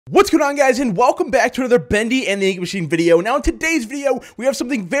What's going on, guys, and welcome back to another Bendy and the Ink Machine video. Now in today's video we have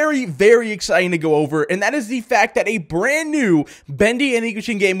something very exciting to go over, and that is the fact that a brand new Bendy and the Ink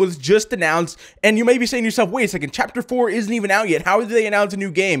Machine game was just announced. And you may be saying to yourself, wait a second, chapter 4 isn't even out yet, how did they announce a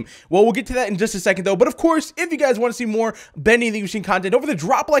new game? Well, we'll get to that in just a second though. But of course, if you guys want to see more Bendy and the Ink Machine content, don't forget to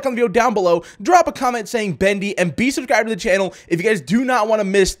drop a like on the video down below, drop a comment saying Bendy, and be subscribed to the channel if you guys do not want to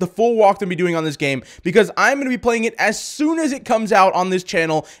miss the full walk that I'm doing on this game, because I'm going to be playing it as soon as it comes out on this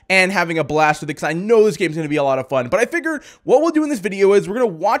channel and having a blast with it, because I know this game's going to be a lot of fun. But I figured what we'll do in this video is we're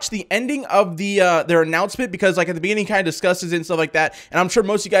going to watch the ending of the their announcement, because like at the beginning kind of discusses it and stuff like that, and I'm sure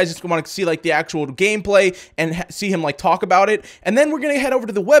most of you guys just want to see like the actual gameplay and see him like talk about it, and then we're going to head over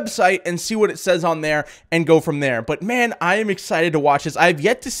to the website and see what it says on there and go from there. But man, I am excited to watch this. I've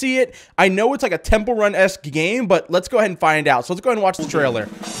yet to see it. I know it's like a Temple Run-esque game, but let's go ahead and find out. So let's go ahead and watch the trailer.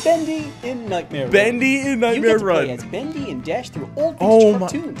 Bendy in Nightmare Run. Bendy in Nightmare Run. You get to play as Bendy and dash through old vintage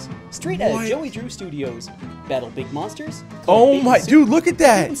cartoons. Straight out of Joey Drew Studios. Battle big monsters. Oh my, dude, look at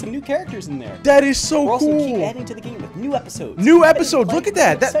that. Even some new characters in there. That is so We're cool. also keep adding to the game with new episodes. New episodes, look at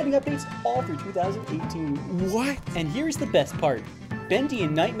that. Exciting updates all through 2018. What? And here's the best part. Bendy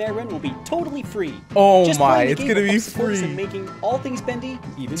and Nightmare Run will be totally free. Oh Just my, it's gonna be free. And making all things Bendy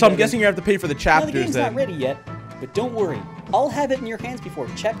even So I'm better. guessing you have to pay for the chapters. Now, the game's then. not ready yet, but don't worry. I'll have it in your hands before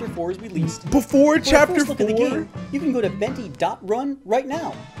Chapter 4 is released. Before For Chapter a first look 4? at the game, you can go to bendy.run right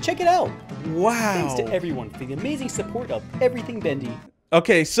now. Check it out. Wow. Thanks to everyone for the amazing support of everything Bendy.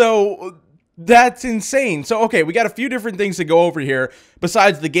 Okay, so that's insane. So, okay, we got a few different things to go over here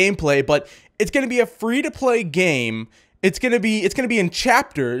besides the gameplay, but it's going to be a free-to-play game. It's gonna be in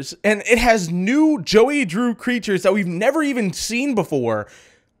chapters, and it has new Joey Drew creatures that we've never even seen before.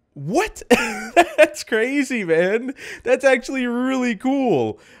 What? That's crazy, man. That's actually really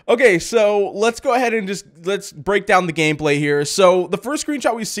cool. Okay, so let's go ahead and let's break down the gameplay here. So the first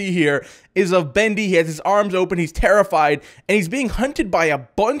screenshot we see here is of Bendy. He has his arms open, he's terrified, and he's being hunted by a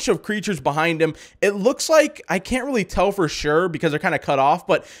bunch of creatures behind him. It looks like, I can't really tell for sure because they're kind of cut off,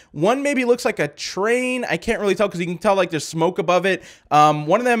 but one maybe looks like a train. I can't really tell because you can tell like there's smoke above it.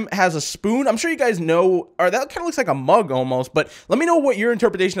 One of them has a spoon. I'm sure you guys know, or that kind of looks like a mug almost, but let me know what your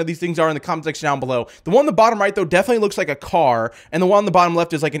interpretation of these things are in the comment section down below. The one on the bottom right though definitely looks like a car, and the one on the bottom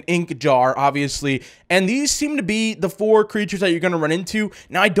left is like an ink jar, obviously. And these seem to be the 4 creatures that you're going to run into.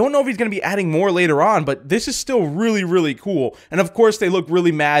 Now, I don't know if he's going to be adding more later on, but this is still really cool. And of course, they look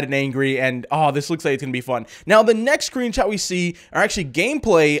really mad and angry, and oh, this looks like it's going to be fun. Now, the next screenshot we see are actually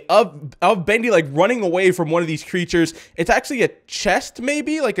gameplay of Bendy like running away from one of these creatures. It's actually a chest,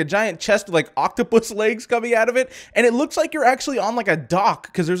 maybe like a giant chest with like octopus legs coming out of it, and it looks like you're actually on like a dock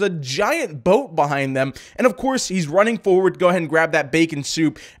because there's a giant boat behind them. And of course, he's running forward to go ahead and grab that bacon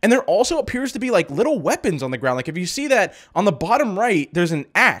soup. And there also appears to be like little weapons on the ground. Like if you see that on the bottom right, there's an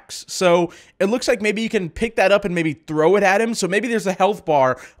axe. So it looks like maybe you can pick that up and maybe throw it at him. So maybe there's a health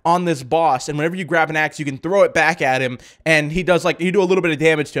bar on this boss, and whenever you grab an axe, you can throw it back at him, and he does like, you do a little bit of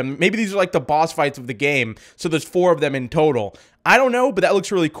damage to him. Maybe these are like the boss fights of the game. So there's 4 of them in total. I don't know, but that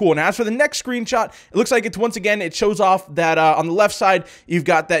looks really cool. Now, as for the next screenshot, it looks like it's once again, it shows off that on the left side, you've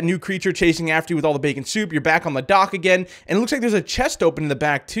got that new creature chasing after you with all the bacon soup. You're back on the dock again, and it looks like there's a chest open in the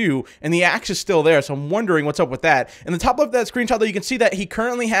back too, and the axe is still there, so I'm wondering what's up with that. In the top left of that screenshot, though, you can see that he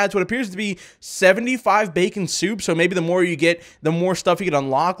currently has what appears to be 75 bacon soup, so maybe the more you get, the more stuff you can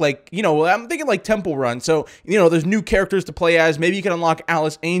unlock. Like, you know, I'm thinking like Temple Run, so, you know, there's new characters to play as. Maybe you can unlock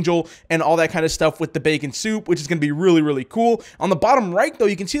Alice Angel and all that kind of stuff with the bacon soup, which is going to be really cool. On the bottom right, though,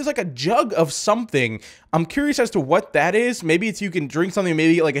 you can see there's like a jug of something. I'm curious as to what that is. Maybe it's you can drink something,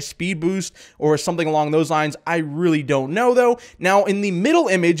 maybe get like a speed boost or something along those lines. I really don't know, though. Now, in the middle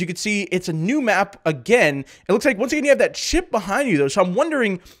image, you can see it's a new map again. It looks like, once again, you have that ship behind you, though. So I'm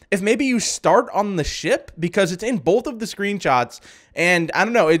wondering if maybe you start on the ship, because it's in both of the screenshots. And I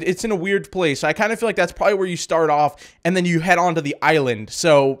don't know, it's in a weird place. So I kind of feel like that's probably where you start off, and then you head on to the island.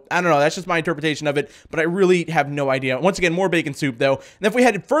 So I don't know, that's just my interpretation of it, but I really have no idea. Once again, more bacon soup though. And if we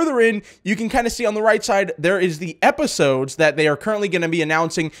head further in, you can kind of see on the right side, there is the episodes that they are currently going to be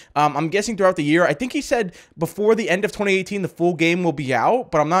announcing. I'm guessing throughout the year. I think he said before the end of 2018, the full game will be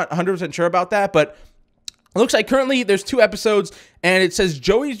out, but I'm not 100% sure about that. But it looks like currently there's 2 episodes, and it says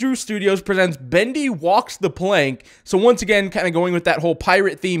Joey Drew Studios presents Bendy Walks the Plank. So once again, kind of going with that whole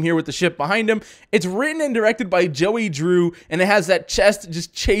pirate theme here with the ship behind him. It's written and directed by Joey Drew, and it has that chest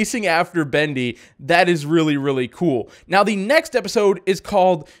just chasing after Bendy. That is really cool. Now, the next episode is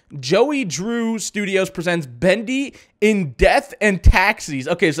called Joey Drew Studios presents Bendy in Death and Taxis.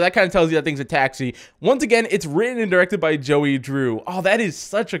 Okay, so that kind of tells you that thing's a taxi. Once again, it's written and directed by Joey Drew. Oh, that is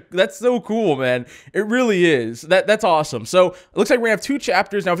that's so cool, man. It really is. That's awesome. So it looks like we're gonna have 2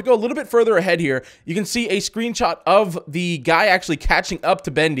 chapters. Now, if we go a little bit further ahead here, you can see a screenshot of the guy actually catching up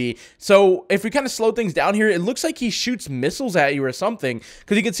to Bendy. So if we kind of slow things down here, it looks like he shoots missiles at you or something,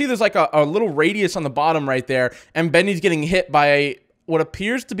 because you can see there's like a little radius on the bottom right there, and Bendy's getting hit by what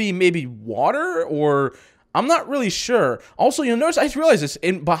appears to be maybe water, or I'm not really sure. Also, you'll notice, I just realized this,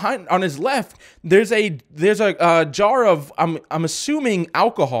 behind on his left, there's a jar of, I'm assuming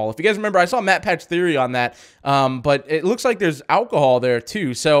alcohol. If you guys remember, I saw Matt Patch Theory on that, but it looks like there's alcohol there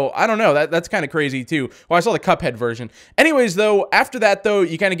too. So I don't know, that's kind of crazy too. Well, I saw the Cuphead version. Anyways, though, after that though,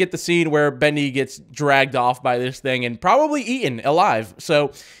 you kind of get the scene where Bendy gets dragged off by this thing and probably eaten alive.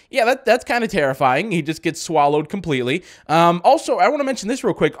 So yeah, that's kind of terrifying. He just gets swallowed completely. Also, I want to mention this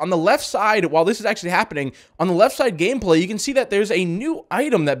real quick. On the left side, while this is actually happening, on the left side gameplay, you can see that there's a new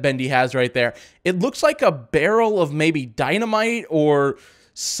item that Bendy has right there. It looks like a barrel of maybe dynamite or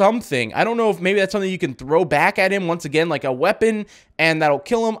something. I don't know if maybe that's something you can throw back at him once again, like a weapon, and that'll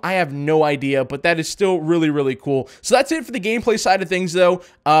kill him. I have no idea, but that is still really, really cool. So that's it for the gameplay side of things, though.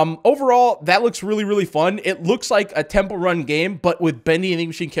 Overall, that looks really, really fun. It looks like a Temple Run game, but with Bendy and Ink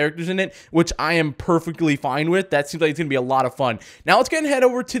Machine characters in it, which I am perfectly fine with. That seems like it's going to be a lot of fun. Now, let's go ahead and head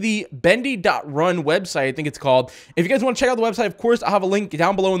over to the bendy.run website, I think it's called. If you guys want to check out the website, of course, I'll have a link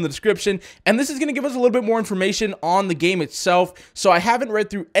down below in the description, and this is going to give us a little bit more information on the game itself. So I haven't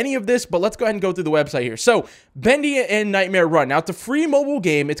read through any of this, but let's go ahead and go through the website here. So, Bendy and Nightmare Run. Now, it's a free mobile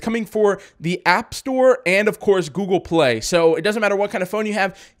game. It's coming for the App Store and, of course, Google Play. So it doesn't matter what kind of phone you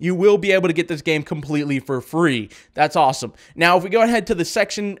have, you will be able to get this game completely for free. That's awesome. Now, if we go ahead to the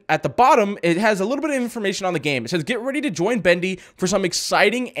section at the bottom, it has a little bit of information on the game. It says, get ready to join Bendy for some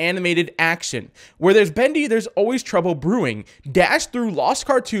exciting animated action. Where there's Bendy, there's always trouble brewing. Dash through lost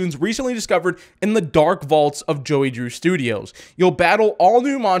cartoons recently discovered in the dark vaults of Joey Drew Studios. You'll battle all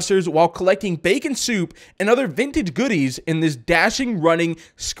new monsters while collecting bacon soup and other vintage goodies in this dashing, running,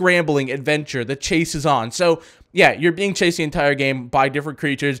 scrambling adventure. The chase is on. So yeah, you're being chased the entire game by different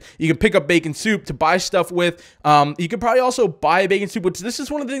creatures. You can pick up bacon soup to buy stuff with. You can probably also buy bacon soup, which this is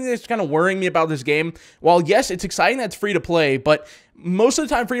one of the things that's kind of worrying me about this game. While yes, it's exciting that it's free to play, but most of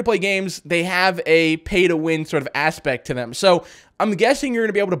the time free-to-play games, they have a pay-to-win sort of aspect to them. So I'm guessing you're going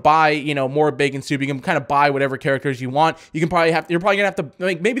to be able to buy, you know, more bacon soup. You can kind of buy whatever characters you want. You're probably going to have to,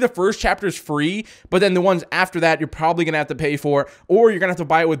 like, maybe the first chapter is free, but then the ones after that, you're probably going to have to pay for, or you're going to have to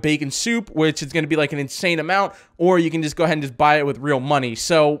buy it with bacon soup, which is going to be like an insane amount, or you can just go ahead and just buy it with real money.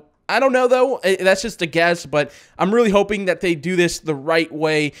 So I don't know, though. That's just a guess, but I'm really hoping that they do this the right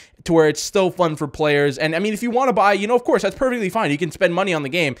way to where it's still fun for players. And I mean, if you want to buy, you know, of course, that's perfectly fine. You can spend money on the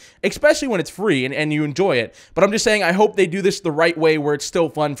game, especially when it's free and you enjoy it. But I'm just saying, I hope they do this the right way where it's still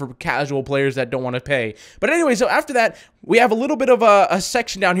fun for casual players that don't want to pay. But anyway, so after that, we have a little bit of a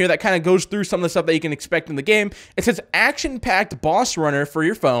section down here that kind of goes through some of the stuff that you can expect in the game. It says action-packed boss runner for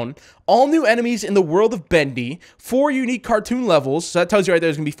your phone, all new enemies in the world of Bendy, 4 unique cartoon levels, so that tells you right there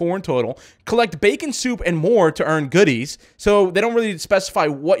there's going to be 4 in total, collect bacon soup and more to earn goodies. So they don't really specify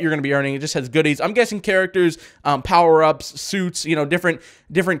what you're going to be earning. It just has goodies. I'm guessing characters, power-ups, suits, you know, different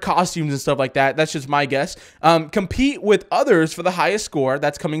costumes and stuff like that. That's just my guess. Compete with others for the highest score.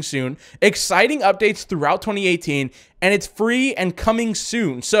 That's coming soon. Exciting updates throughout 2018, and it's free and coming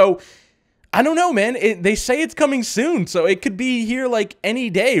soon. So I don't know, man. They say it's coming soon, so it could be here like any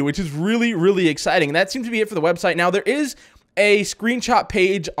day, which is really, really exciting. And that seems to be it for the website. Now, there is a screenshot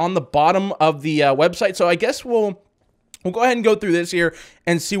page on the bottom of the website, so I guess we'll go ahead and go through this here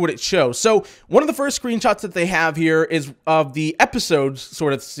and see what it shows. So one of the first screenshots that they have here is of the episodes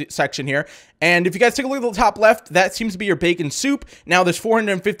sort of section here. And if you guys take a look at the top left, that seems to be your bacon soup. Now there's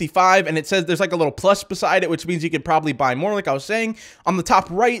 455, and it says there's like a little plus beside it, which means you could probably buy more, like I was saying. On the top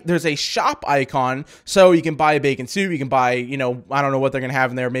right, there's a shop icon, so you can buy a bacon soup. You can buy, you know, I don't know what they're going to have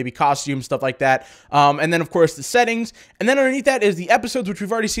in there, maybe costumes, stuff like that. And then, of course, the settings. And then underneath that is the episodes, which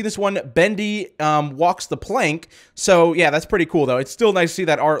we've already seen this one, Bendy walks the plank. So, yeah, that's pretty cool, though. It's still nice to see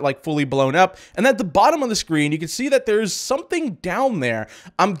that art, like, fully blown up. And at the bottom of the screen, you can see that there's something down there.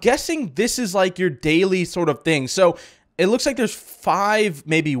 I'm guessing this is like your daily sort of thing. So it looks like there's 5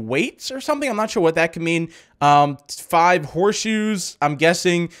 maybe weights or something. I'm not sure what that could mean. 5 horseshoes. I'm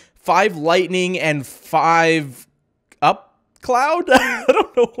guessing 5 lightning and 5 up cloud. I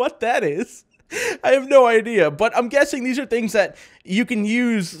don't know what that is. I have no idea, but I'm guessing these are things that you can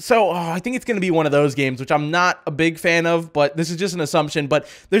use. So I think it's going to be one of those games, which I'm not a big fan of, but this is just an assumption. But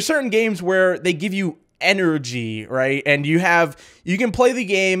there's certain games where they give you energy, right? And you can play the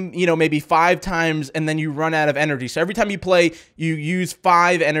game, you know, maybe 5 times and then you run out of energy. So every time you play, you use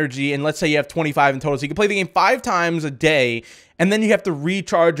 5 energy, and let's say you have 25 in total. So you can play the game 5 times a day, and then you have to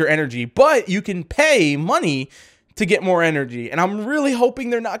recharge your energy. But you can pay money to get more energy. And I'm really hoping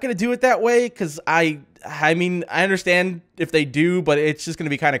they're not going to do it that way, because I mean, I understand if they do, but it's just going to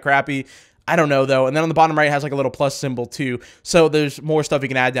be kind of crappy. I don't know, though. And then on the bottom right, it has like a little plus symbol, too. So there's more stuff you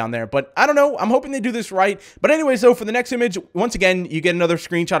can add down there. But I don't know. I'm hoping they do this right. But anyways, though, for the next image, once again, you get another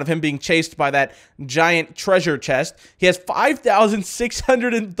screenshot of him being chased by that giant treasure chest. He has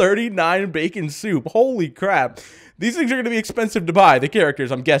 5,639 bacon soup. Holy crap. These things are going to be expensive to buy, the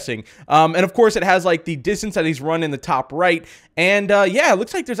characters, I'm guessing. And of course, it has like the distance that he's run in the top right. And yeah, it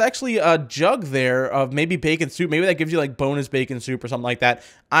looks like there's actually a jug there of maybe bacon soup. Maybe that gives you like bonus bacon soup or something like that.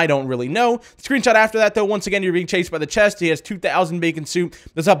 I don't really know. The screenshot after that, though, once again, you're being chased by the chest. He has 2,000 bacon soup.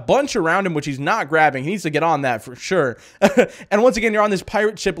 There's a bunch around him, which he's not grabbing. He needs to get on that for sure. And once again, you're on this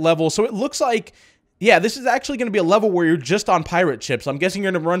pirate ship level. So it looks like, yeah, this is actually going to be a level where you're just on pirate ships. I'm guessing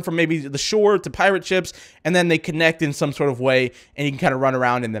you're going to run from maybe the shore to pirate ships, and then they connect in some sort of way, and you can kind of run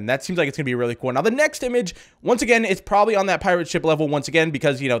around in them. That seems like it's going to be really cool. Now, the next image, once again, it's probably on that pirate ship level once again,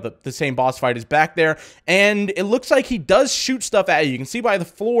 because, you know, the same boss fight is back there, and it looks like he does shoot stuff at you. You can see by the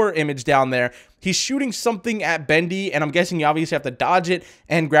floor image down there, he's shooting something at Bendy, and I'm guessing you obviously have to dodge it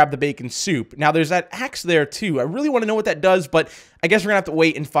and grab the bacon soup. Now, there's that axe there, too. I really want to know what that does, but I guess we're going to have to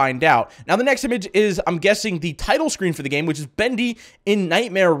wait and find out. Now, the next image is, I'm guessing, the title screen for the game, which is Bendy in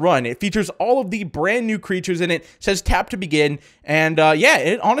Nightmare Run. It features all of the brand new creatures in it. It says tap to begin, and yeah,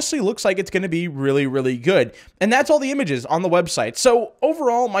 it honestly looks like it's going to be really, really good. And that's all the images on the website. So,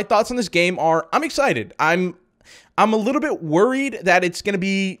 overall, my thoughts on this game are, I'm excited. I'm a little bit worried that it's going to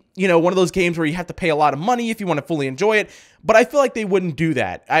be, you know, one of those games where you have to pay a lot of money if you want to fully enjoy it, but I feel like they wouldn't do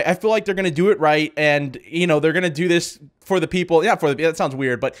that. I feel like they're going to do it right, and, you know, they're going to do this for the people. Yeah, that sounds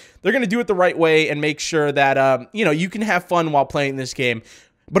weird, but they're going to do it the right way and make sure that, you know, you can have fun while playing this game.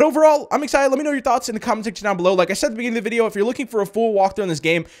 But overall, I'm excited. Let me know your thoughts in the comment section down below. Like I said at the beginning of the video, if you're looking for a full walkthrough in this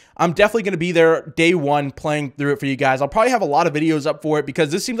game, I'm definitely going to be there day one playing through it for you guys. I'll probably have a lot of videos up for it because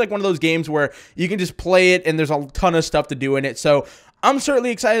this seems like one of those games where you can just play it and there's a ton of stuff to do in it. So I'm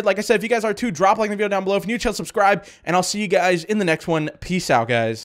certainly excited. Like I said, if you guys are too, drop a like in the video down below. If you're new, subscribe, and I'll see you guys in the next one. Peace out, guys.